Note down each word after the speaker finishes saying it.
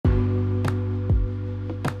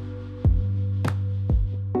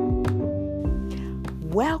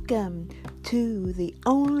Welcome to the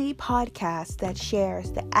only podcast that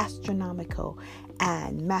shares the astronomical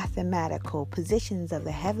and mathematical positions of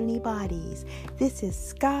the heavenly bodies. This is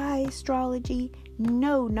Sky Astrology.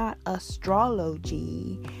 No, not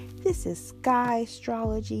astrology. This is Sky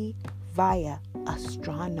Astrology via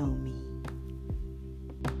astronomy.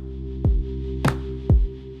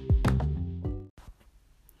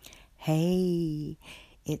 Hey,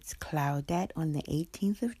 it's Claudette on the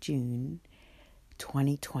 18th of June,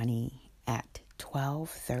 2020 at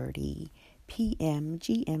 12:30 p.m.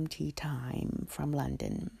 GMT time from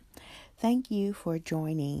London. Thank you for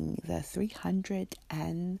joining the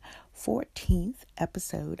 314th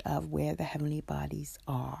episode of Where the Heavenly Bodies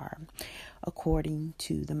Are, according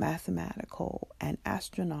to the mathematical and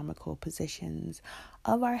astronomical positions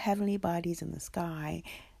of our heavenly bodies in the sky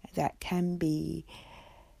that can be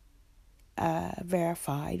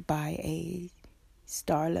verified by a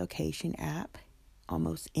star location app,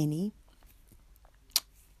 almost any.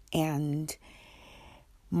 And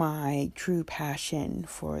my true passion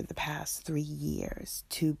for the past 3 years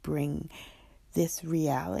to bring this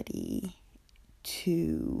reality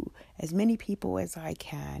to as many people as I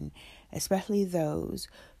can, especially those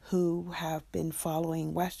who have been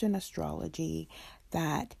following Western astrology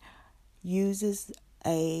that uses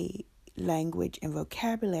a language and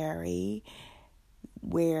vocabulary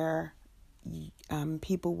where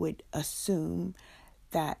people would assume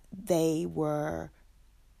that they were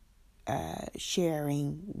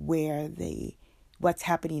sharing what's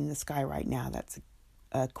happening in the sky right now. That's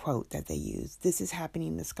a quote that they use. This is happening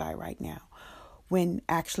in the sky right now, when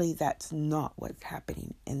actually that's not what's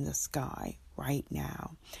happening in the sky right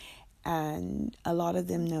now. And a lot of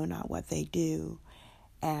them know not what they do,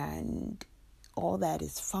 and all that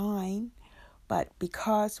is fine. But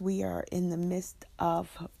because we are in the midst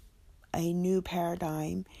of a new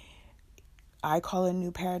paradigm, I call it a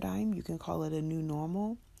new paradigm, you can call it a new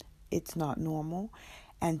normal. It's not normal,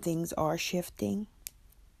 and things are shifting.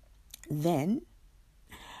 Then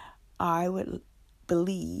I would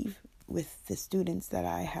believe, with the students that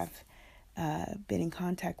I have been in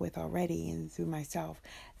contact with already and through myself,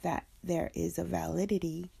 that there is a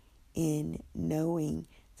validity in knowing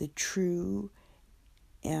the true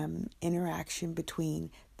interaction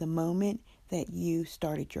between the moment that you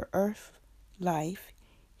started your earth life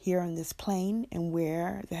here on this plane and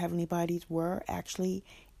where the heavenly bodies were actually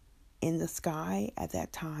in the sky at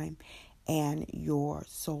that time, and your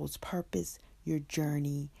soul's purpose, your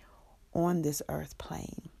journey on this earth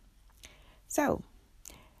plane. So,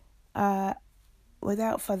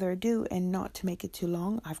 without further ado, and not to make it too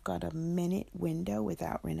long, I've got a minute window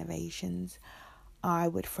without renovations. I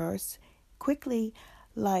would first quickly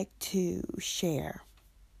like to share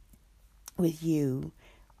with you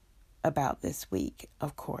about this week,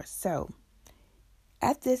 of course. So,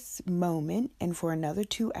 at this moment, and for another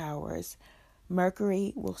 2 hours,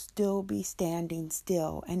 Mercury will still be standing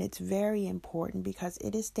still. And it's very important because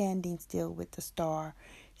it is standing still with the star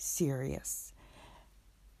Sirius.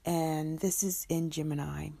 And this is in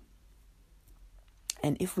Gemini.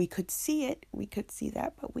 And if we could see it, we could see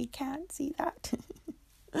that, but we can't see that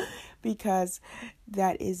because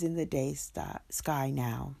that is in the day sky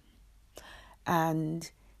now. And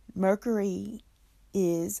Mercury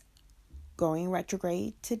is going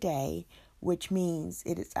retrograde today, which means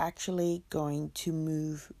it is actually going to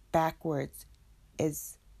move backwards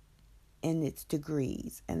as in its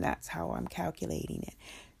degrees, and that's how I'm calculating it.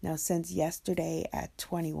 Now, since yesterday at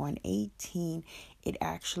 21:18, it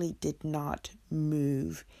actually did not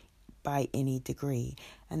move by any degree,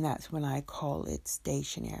 and that's when I call it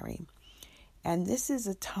stationary. And this is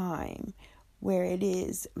a time where it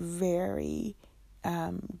is very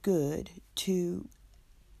good to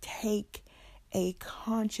take a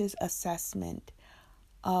conscious assessment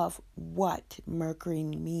of what Mercury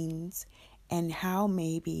means and how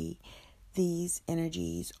maybe these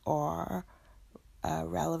energies are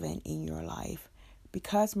relevant in your life.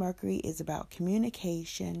 Because Mercury is about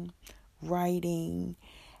communication, writing,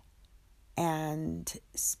 and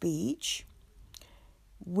speech.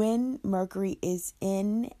 When Mercury is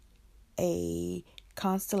in a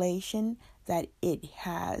constellation that it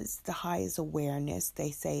has the highest awareness, they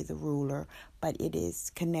say the ruler, but it is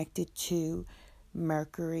connected to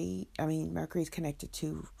Mercury is connected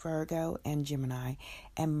to Virgo and Gemini,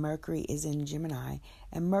 and Mercury is in Gemini,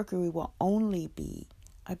 and Mercury will only be,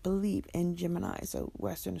 I believe, in Gemini, so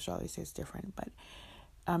Western astrology says different, but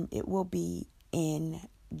it will be in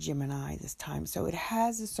Gemini this time, so it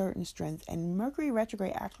has a certain strength, and Mercury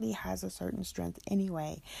retrograde actually has a certain strength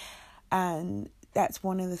anyway, and that's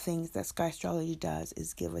one of the things that Sky Astrology does,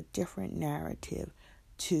 is give a different narrative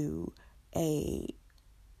to a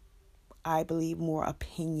I believe, more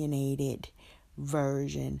opinionated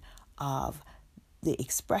version of the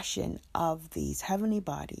expression of these heavenly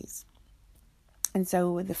bodies. And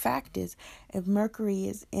so the fact is, if Mercury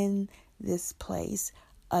is in this place,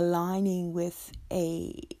 aligning with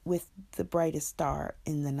the brightest star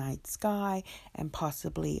in the night sky, and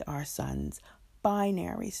possibly our sun's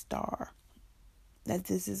binary star, that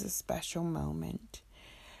this is a special moment.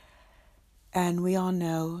 And we all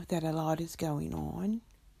know that a lot is going on.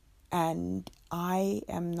 And I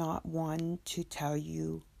am not one to tell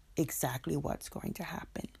you exactly what's going to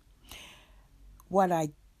happen. What I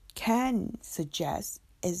can suggest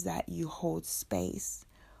is that you hold space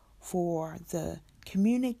for the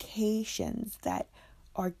communications that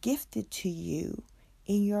are gifted to you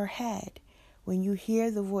in your head. When you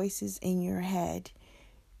hear the voices in your head,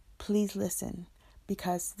 please listen,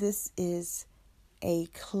 because this is a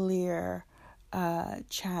clear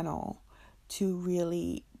channel to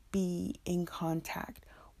really be in contact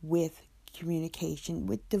with communication,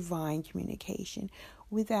 with divine communication,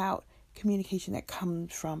 without communication that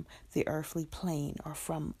comes from the earthly plane or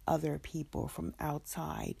from other people, from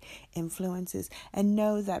outside influences. And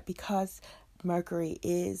know that because Mercury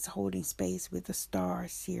is holding space with the star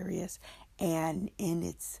Sirius and in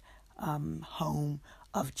its home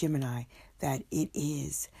of Gemini, that it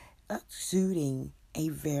is exuding a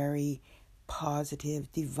very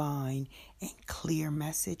positive, divine, and clear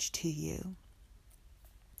message to you.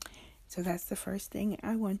 So that's the first thing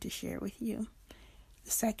I want to share with you.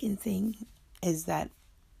 The second thing is that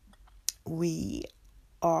we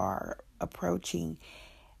are approaching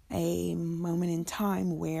a moment in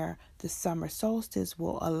time where the summer solstice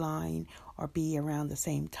will align or be around the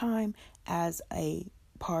same time as a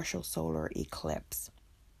partial solar eclipse.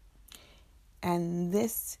 And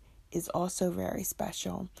this is also very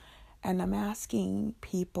special. And I'm asking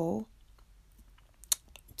people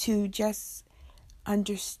to just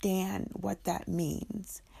understand what that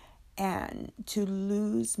means and to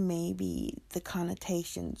lose maybe the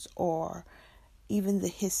connotations or even the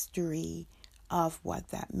history of what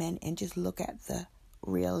that meant and just look at the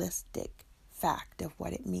realistic fact of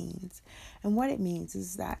what it means. And what it means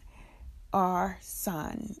is that our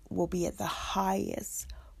sun will be at the highest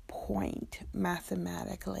point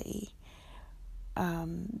mathematically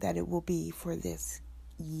that it will be for this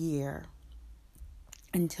year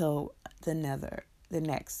until the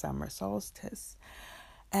next summer solstice.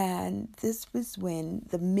 And this was when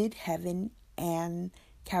the midheaven and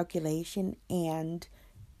calculation and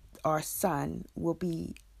our sun will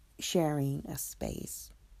be sharing a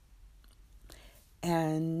space.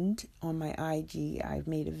 And on my IG, I've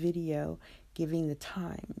made a video giving the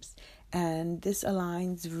times. And this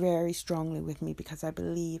aligns very strongly with me because I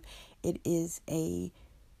believe it is a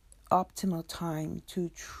optimal time to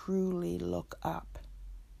truly look up.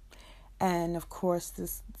 And of course,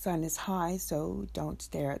 the sun is high, so don't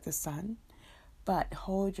stare at the sun, but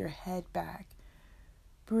hold your head back,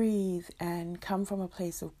 breathe, and come from a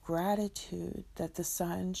place of gratitude that the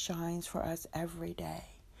sun shines for us every day.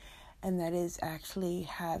 And that is actually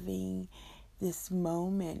having this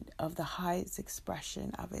moment of the highest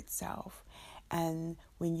expression of itself. And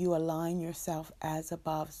when you align yourself as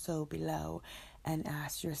above, so below, and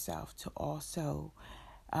ask yourself to also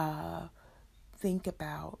think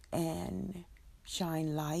about and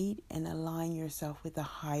shine light and align yourself with a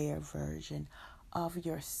higher version of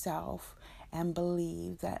yourself, and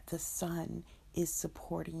believe that the sun is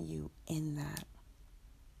supporting you in that.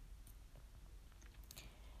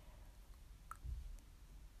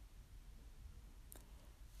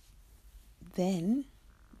 Then,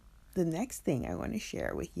 the next thing I want to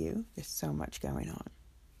share with you, there's so much going on,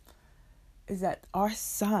 is that our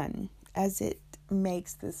sun, as it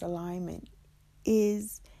makes this alignment,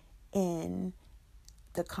 is in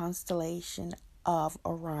the constellation of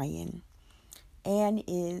Orion and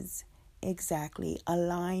is exactly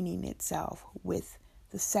aligning itself with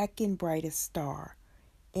the second brightest star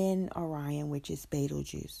in Orion, which is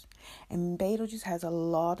Betelgeuse. And Betelgeuse has a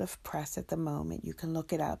lot of press at the moment. You can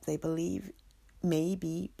look it up. They believe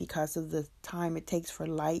maybe because of the time it takes for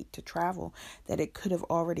light to travel, that it could have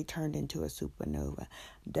already turned into a supernova,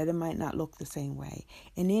 that it might not look the same way.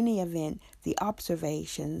 In any event, the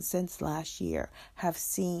observations since last year have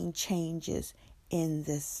seen changes in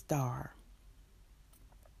this star.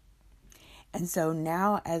 And so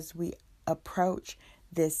now as we approach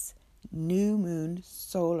this new moon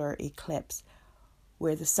solar eclipse,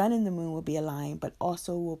 where the sun and the moon will be aligned, but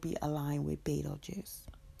also will be aligned with Betelgeuse.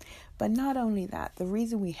 But not only that, the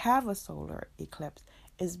reason we have a solar eclipse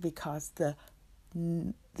is because the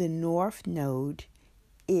North Node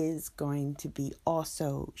is going to be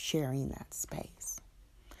also sharing that space.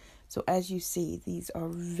 So as you see, these are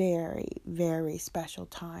very, very special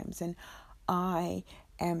times. And I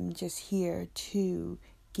am just here to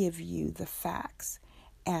give you the facts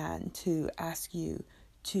and to ask you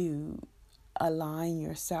to align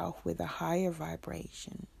yourself with a higher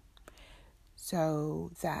vibration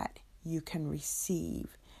so that you can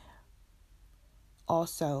receive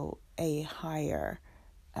also a higher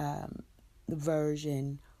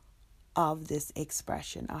version of this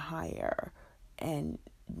expression, a higher and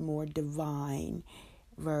more divine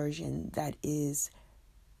version that is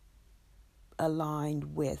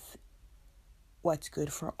aligned with what's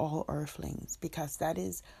good for all earthlings, because that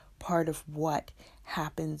is part of what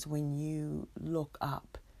happens when you look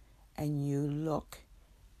up and you look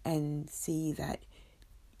and see that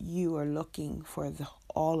you are looking for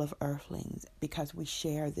all of earthlings, because we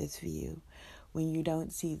share this view. When you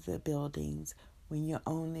don't see the buildings, when you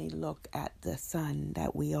only look at the sun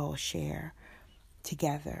that we all share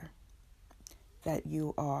together, that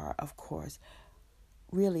you are, of course,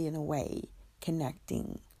 really in a way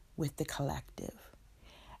connecting with the collective.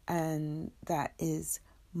 And that is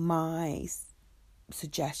my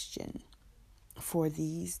suggestion for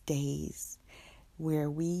these days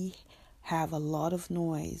where we have a lot of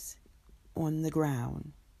noise on the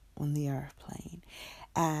ground, on the earth plane.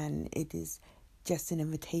 And it is just an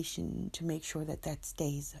invitation to make sure that that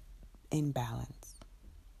stays in balance.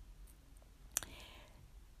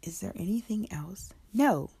 Is there anything else?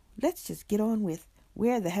 No. Let's just get on with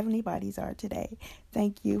where the heavenly bodies are today.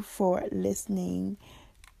 Thank you for listening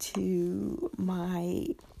to my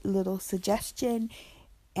little suggestion.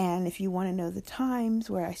 And if you want to know the times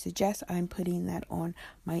where I suggest, I'm putting that on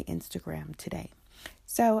my Instagram today.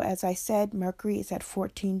 So as I said, Mercury is at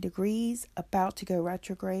 14 degrees, about to go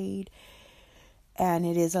retrograde. And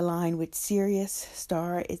it is aligned with Sirius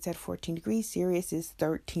star. It's at 14 degrees. Sirius is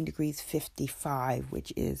 13 degrees 55,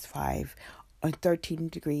 which is 13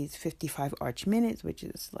 degrees 55 arch minutes, which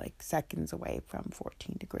is like seconds away from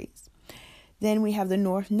 14 degrees. Then we have the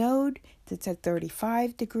North Node that's at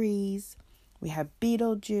 35 degrees. We have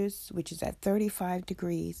Betelgeuse, which is at 35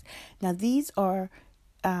 degrees. Now, these are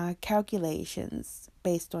calculations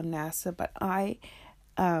based on NASA, but I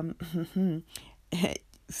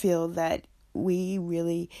feel that we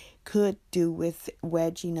really could do with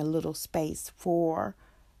wedging a little space for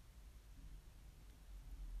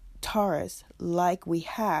Taurus, like we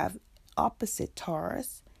have opposite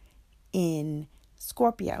Taurus in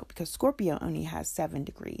Scorpio, because Scorpio only has 7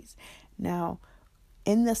 degrees. Now,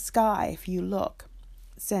 in the sky, if you look,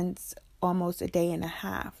 since almost a day and a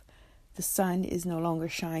half, the sun is no longer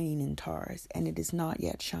shining in Taurus, and it is not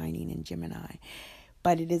yet shining in Gemini,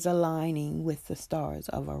 but it is aligning with the stars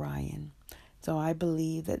of Orion. So I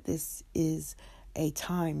believe that this is a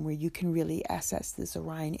time where you can really access this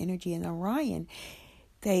Orion energy. And Orion,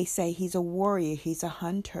 they say he's a warrior, he's a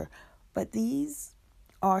hunter, but these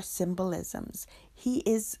are symbolisms. He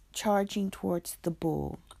is charging towards the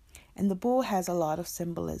bull. And the bull has a lot of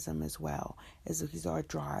symbolism as well, as he's our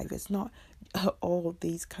drive. It's not all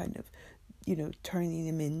these kind of, turning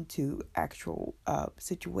them into actual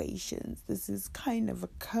situations. This is kind of a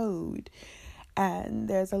code. And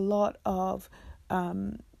there's a lot of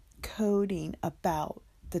coding about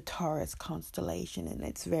the Taurus constellation, and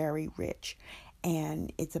it's very rich.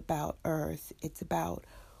 And it's about Earth. It's about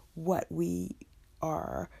what we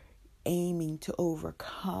are aiming to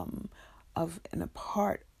overcome and a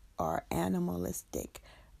part our animalistic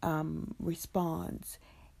response,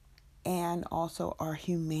 and also our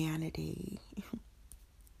humanity.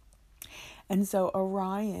 And so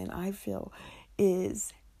Orion, I feel,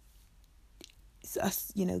 is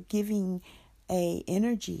us, giving a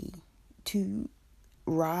energy to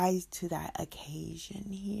rise to that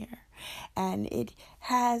occasion here. And it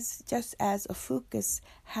has, just as Ophiuchus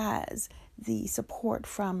has the support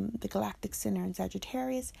from the galactic center in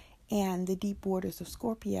Sagittarius and the deep waters of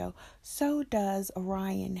Scorpio, so does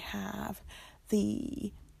Orion have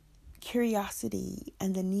the curiosity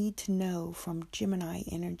and the need to know from Gemini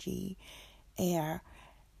energy, air,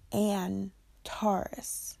 and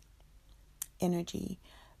Taurus energy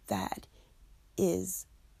that is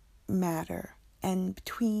matter. And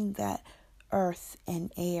between that earth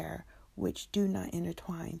and air, which do not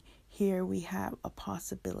intertwine, here we have a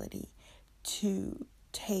possibility to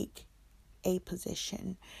take a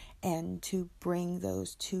position and to bring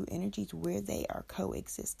those two energies where they are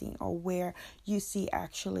coexisting, or where you see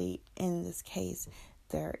actually in this case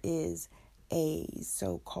there is a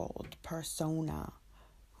so-called persona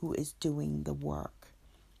who is doing the work.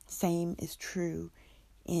 Same is true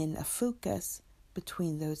in Ophiuchus.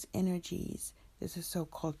 Between those energies, there's a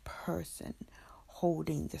so-called person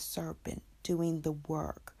holding the serpent, doing the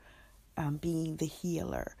work, being the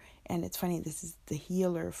healer. And it's funny, this is the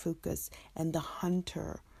healer Fucus and the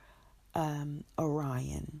hunter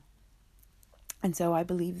Orion. And so I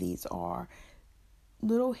believe these are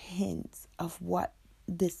little hints of what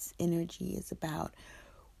this energy is about,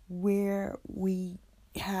 where we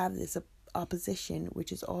have this opposition,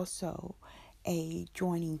 which is also a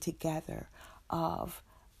joining together of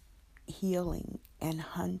healing and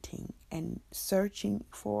hunting and searching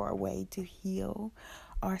for a way to heal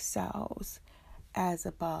ourselves as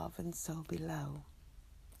above and so below.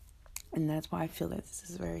 And that's why I feel that this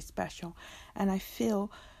is very special. And I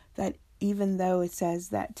feel that even though it says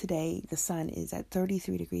that today the sun is at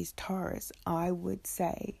 33 degrees Taurus, I would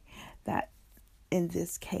say that in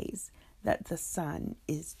this case, that the sun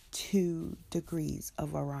is 2 degrees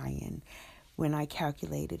of Orion. When I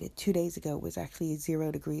calculated it 2 days ago, it was actually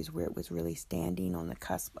 0 degrees, where it was really standing on the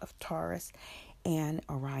cusp of Taurus and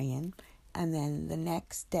Orion. And then the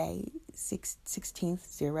next day, 16th,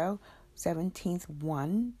 0, 17th,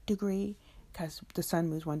 1 degree, because the sun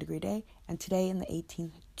moves 1 degree a day. And today in the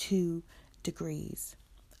 18th, 2 degrees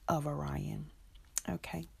of Orion.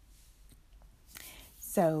 Okay.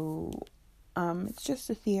 So it's just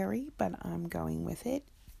a theory, but I'm going with it.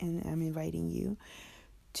 And I'm inviting you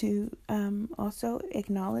to also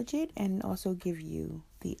acknowledge it and also give you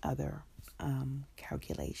the other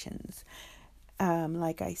calculations.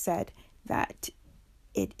 Like I said, that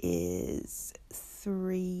it is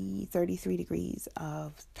 33 degrees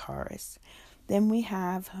of Taurus. Then we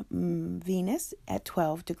have Venus at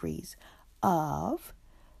 12 degrees of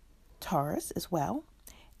Taurus as well.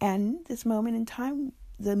 And this moment in time,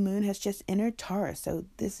 the moon has just entered Taurus. So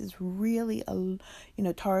this is really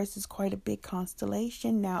Taurus is quite a big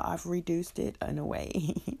constellation. Now I've reduced it in a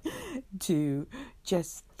way to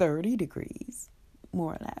just 30 degrees,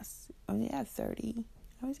 more or less. Oh yeah, 30.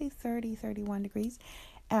 I would say 30, 31 degrees.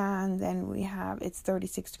 And then we have, it's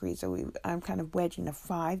 36 degrees. So I'm kind of wedging a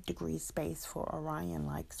 5 degree space for Orion,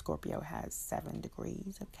 like Scorpio has 7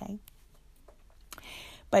 degrees, okay?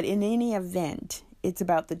 But in any event, it's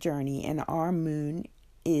about the journey, and our moon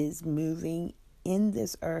is moving in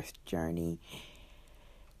this earth journey,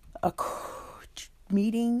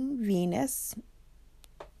 meeting Venus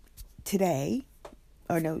today,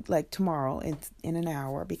 or no, like tomorrow in an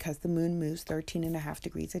hour, because the moon moves 13.5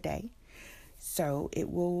 degrees a day. So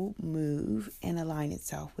it will move and align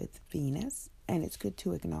itself with Venus, and it's good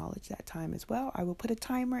to acknowledge that time as well. I will put a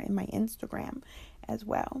timer in my Instagram as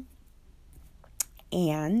well.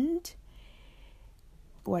 And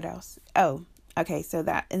what else? Oh, okay, so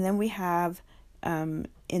that, and then we have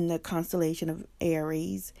in the constellation of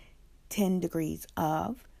Aries, 10 degrees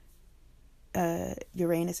of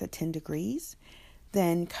Uranus at 10 degrees.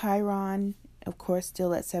 Then Chiron, of course,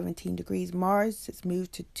 still at 17 degrees. Mars has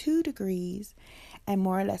moved to 2 degrees, and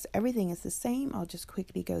more or less everything is the same. I'll just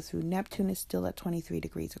quickly go through. Neptune is still at 23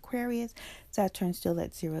 degrees Aquarius. Saturn still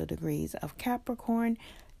at 0 degrees of Capricorn.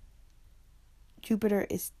 Jupiter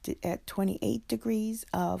is at 28 degrees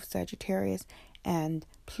of Sagittarius, and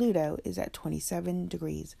Pluto is at 27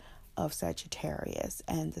 degrees of Sagittarius,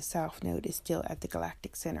 and the South Node is still at the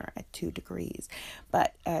galactic center at 2 degrees.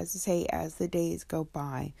 But as the days go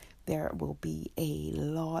by, there will be a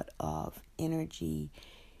lot of energies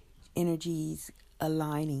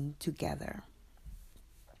aligning together.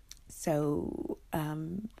 So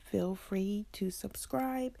feel free to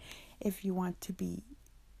subscribe if you want to be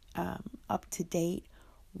up to date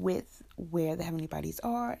with where the Heavenly Bodies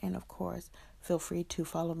are. And of course, feel free to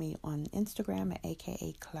follow me on Instagram at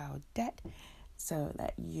aka Claudette, so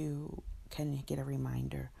that you can get a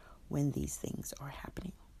reminder when these things are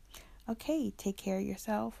happening. Okay, take care of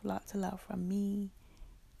yourself. Lots of love from me.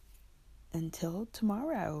 Until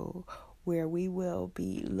tomorrow, where we will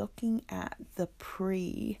be looking at the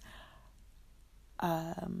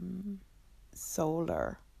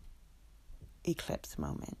solar eclipse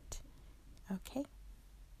moment. Okay.